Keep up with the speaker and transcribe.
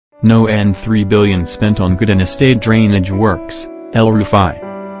No N3 billion spent on Kaduna State drainage works, ElRufai.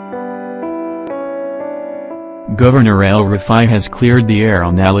 Governor ElRufai has cleared the air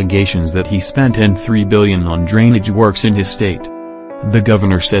on allegations that he spent N3 billion on drainage works in his state. The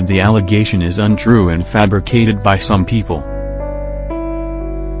governor said the allegation is untrue and fabricated by some people.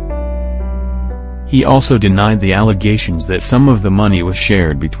 He also denied the allegations that some of the money was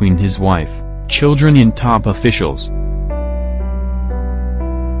shared between his wife, children and top officials.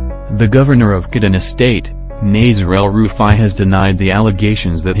 The governor of Kaduna State, ElRufai, has denied the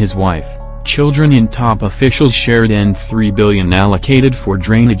allegations that his wife, children and top officials shared N3 billion allocated for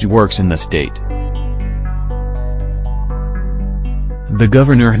drainage works in the state. The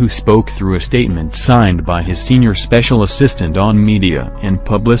governor, who spoke through a statement signed by his senior special assistant on media and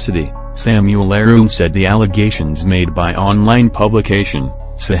publicity, Samuel Leroux, said the allegations made by online publication,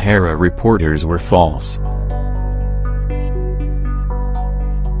 Sahara Reporters, were false.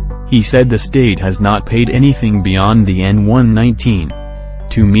 He said the state has not paid anything beyond the N119.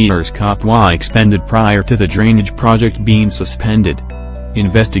 2 meters Katwa expended prior to the drainage project being suspended.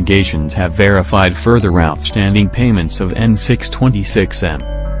 Investigations have verified further outstanding payments of N626M.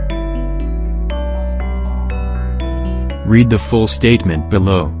 Read the full statement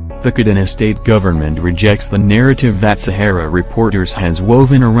below. The Kaduna State government rejects the narrative that Sahara Reporters has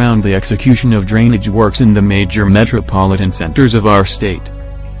woven around the execution of drainage works in the major metropolitan centers of our state.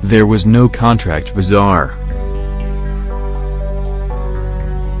 There was no contract bazaar.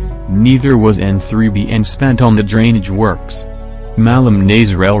 Neither was N3 billion spent on the drainage works. Malam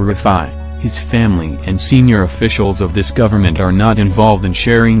ElRufai, his family and senior officials of this government are not involved in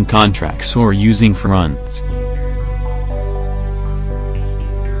sharing contracts or using fronts.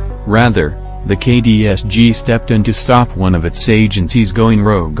 Rather, the KDSG stepped in to stop one of its agencies going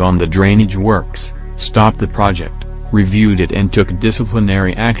rogue on the drainage works, stopped the project, reviewed it and took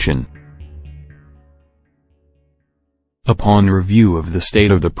disciplinary action. Upon review of the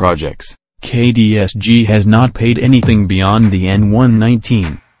state of the projects, KDSG has not paid anything beyond the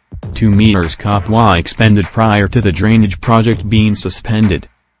N119. 2 meters Katwa expended prior to the drainage project being suspended.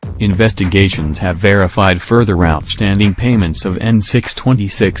 Investigations have verified further outstanding payments of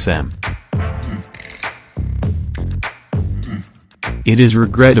N626M. It is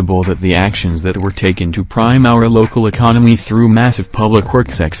regrettable that the actions that were taken to prime our local economy through massive public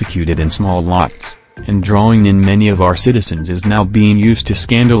works executed in small lots, and drawing in many of our citizens, is now being used to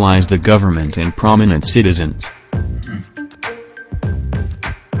scandalize the government and prominent citizens.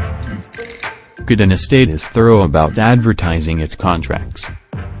 Kaduna State is thorough about advertising its contracts.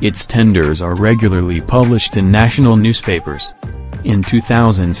 Its tenders are regularly published in national newspapers. In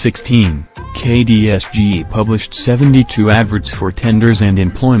 2016, KDSG published 72 adverts for tenders and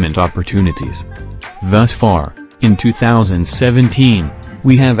employment opportunities. Thus far, in 2017,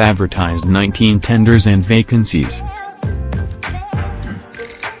 we have advertised 19 tenders and vacancies.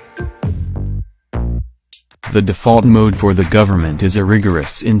 The default mode for the government is a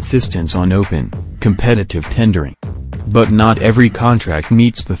rigorous insistence on open, competitive tendering. But not every contract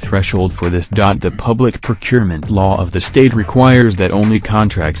meets the threshold for this. The public procurement law of the state requires that only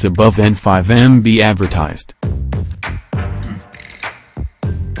contracts above N5M be advertised.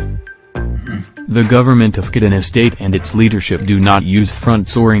 The government of Kaduna State and its leadership do not use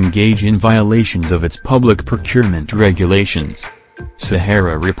fronts or engage in violations of its public procurement regulations.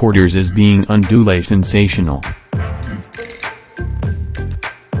 Sahara Reporters is being unduly sensational.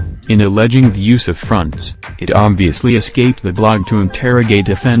 In alleging the use of fronts, it obviously escaped the blog to interrogate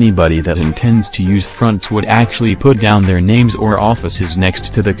if anybody that intends to use fronts would actually put down their names or offices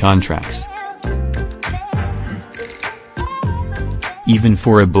next to the contracts. Even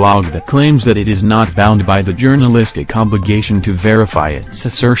for a blog that claims that it is not bound by the journalistic obligation to verify its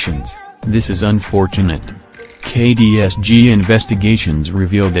assertions, this is unfortunate. KDSG investigations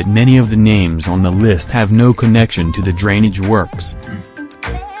reveal that many of the names on the list have no connection to the drainage works.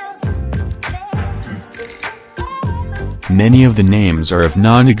 Many of the names are of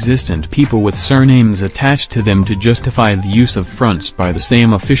non-existent people with surnames attached to them to justify the use of fronts by the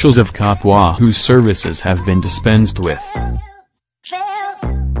same officials of Katwa whose services have been dispensed with.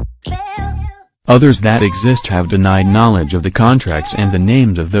 Others that exist have denied knowledge of the contracts and the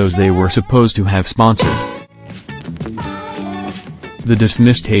names of those they were supposed to have sponsored. The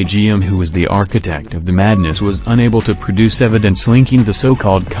dismissed AGM, who was the architect of the madness, was unable to produce evidence linking the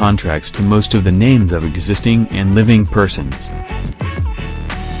so-called contracts to most of the names of existing and living persons.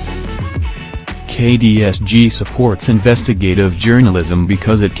 KDSG supports investigative journalism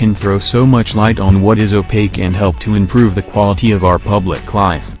because it can throw so much light on what is opaque and help to improve the quality of our public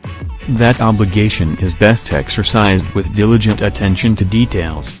life. That obligation is best exercised with diligent attention to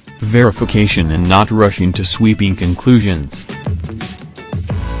details, verification and not rushing to sweeping conclusions.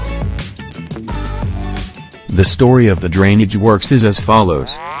 The story of the drainage works is as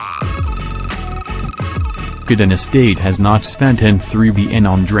follows. Kaduna State has not spent N3 billion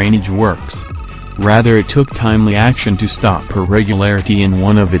on drainage works. Rather, it took timely action to stop irregularity in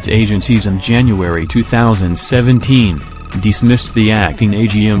one of its agencies in January 2017, dismissed the acting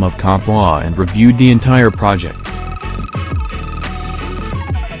AGM of Kaduna and reviewed the entire project.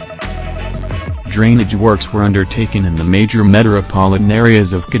 Drainage works were undertaken in the major metropolitan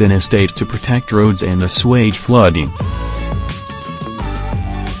areas of Kaduna State to protect roads and assuage flooding.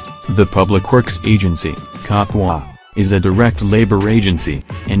 The Public Works Agency, Kaduna, is a direct labor agency,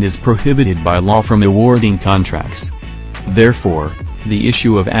 and is prohibited by law from awarding contracts. Therefore, the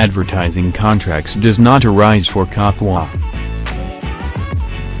issue of advertising contracts does not arise for Kaduna.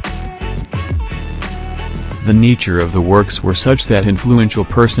 The nature of the works were such that influential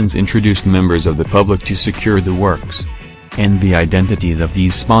persons introduced members of the public to secure the works. And the identities of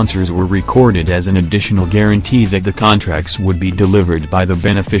these sponsors were recorded as an additional guarantee that the contracts would be delivered by the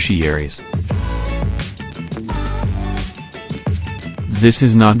beneficiaries. This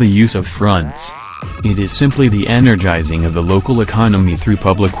is not the use of fronts. It is simply the energizing of the local economy through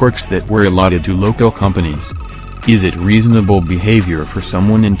public works that were allotted to local companies. Is it reasonable behavior for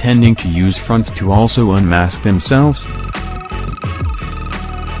someone intending to use fronts to also unmask themselves?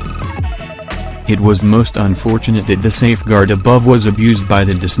 It was most unfortunate that the safeguard above was abused by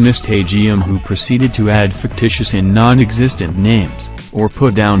the dismissed AGM, who proceeded to add fictitious and non-existent names, or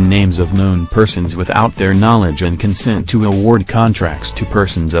put down names of known persons without their knowledge and consent to award contracts to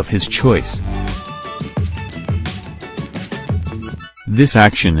persons of his choice. This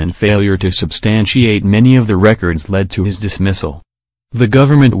action and failure to substantiate many of the records led to his dismissal. The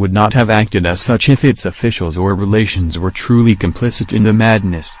government would not have acted as such if its officials or relations were truly complicit in the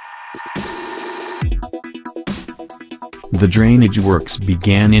madness. The drainage works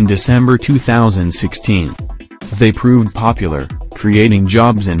began in December 2016. They proved popular, creating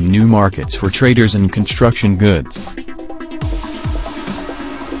jobs and new markets for traders in construction goods.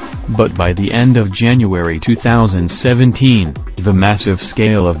 But by the end of January 2017, the massive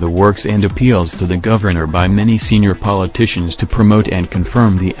scale of the works and appeals to the governor by many senior politicians to promote and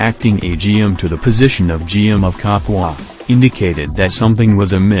confirm the acting AGM to the position of GM of Kaduna, indicated that something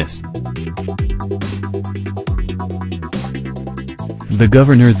was amiss. The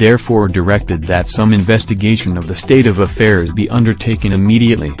governor therefore directed that some investigation of the state of affairs be undertaken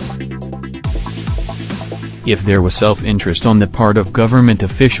immediately. If there was self-interest on the part of government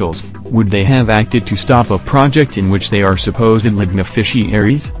officials, would they have acted to stop a project in which they are supposedly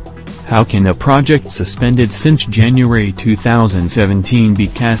beneficiaries? How can a project suspended since January 2017 be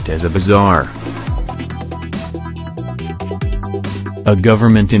cast as a bizarre? A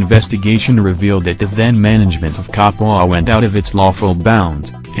government investigation revealed that the then management of Kaduna went out of its lawful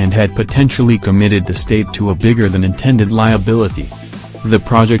bounds, and had potentially committed the state to a bigger than intended liability. The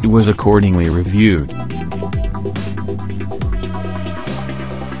project was accordingly reviewed.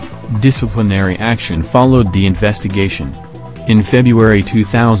 Disciplinary action followed the investigation. In February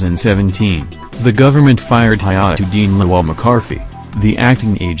 2017, the government fired Hayatuddin Lawal McCarthy, the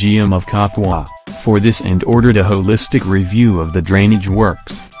acting AGM of Kaduna, for this and ordered a holistic review of the drainage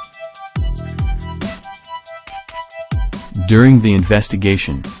works. During the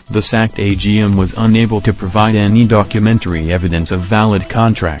investigation, the sacked AGM was unable to provide any documentary evidence of valid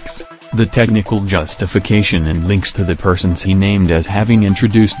contracts, the technical justification and links to the persons he named as having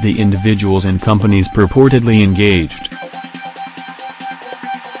introduced the individuals and companies purportedly engaged.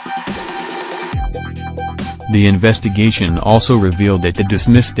 The investigation also revealed that the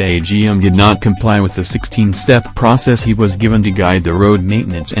dismissed AGM did not comply with the 16-step process he was given to guide the road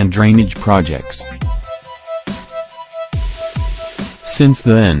maintenance and drainage projects. Since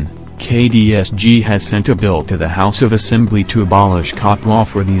then, KDSG has sent a bill to the House of Assembly to abolish Kaduna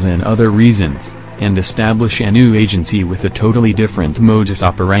for these and other reasons, and establish a new agency with a totally different modus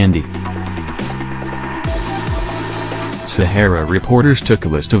operandi. Sahara reporters took a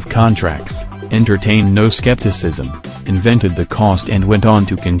list of contracts, entertained no skepticism, invented the cost and went on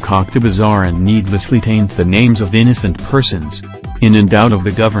to concoct a bizarre and needlessly taint the names of innocent persons, in and out of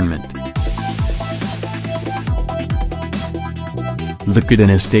the government. The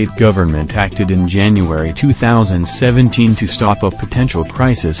Kaduna state government acted in January 2017 to stop a potential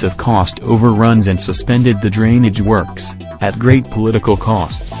crisis of cost overruns and suspended the drainage works, at great political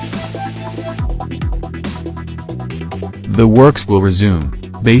cost. The works will resume,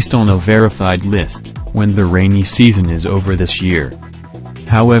 based on a verified list, when the rainy season is over this year.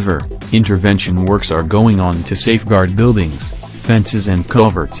 However, intervention works are going on to safeguard buildings, fences and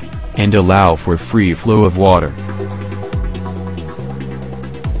culverts, and allow for free flow of water.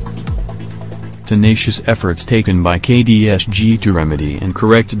 Tenacious efforts taken by KDSG to remedy and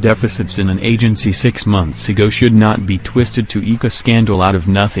correct deficits in an agency 6 months ago should not be twisted to eke a scandal out of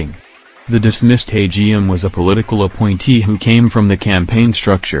nothing. The dismissed AGM was a political appointee who came from the campaign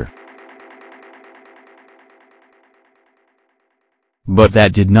structure. But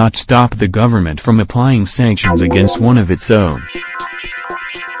that did not stop the government from applying sanctions against one of its own.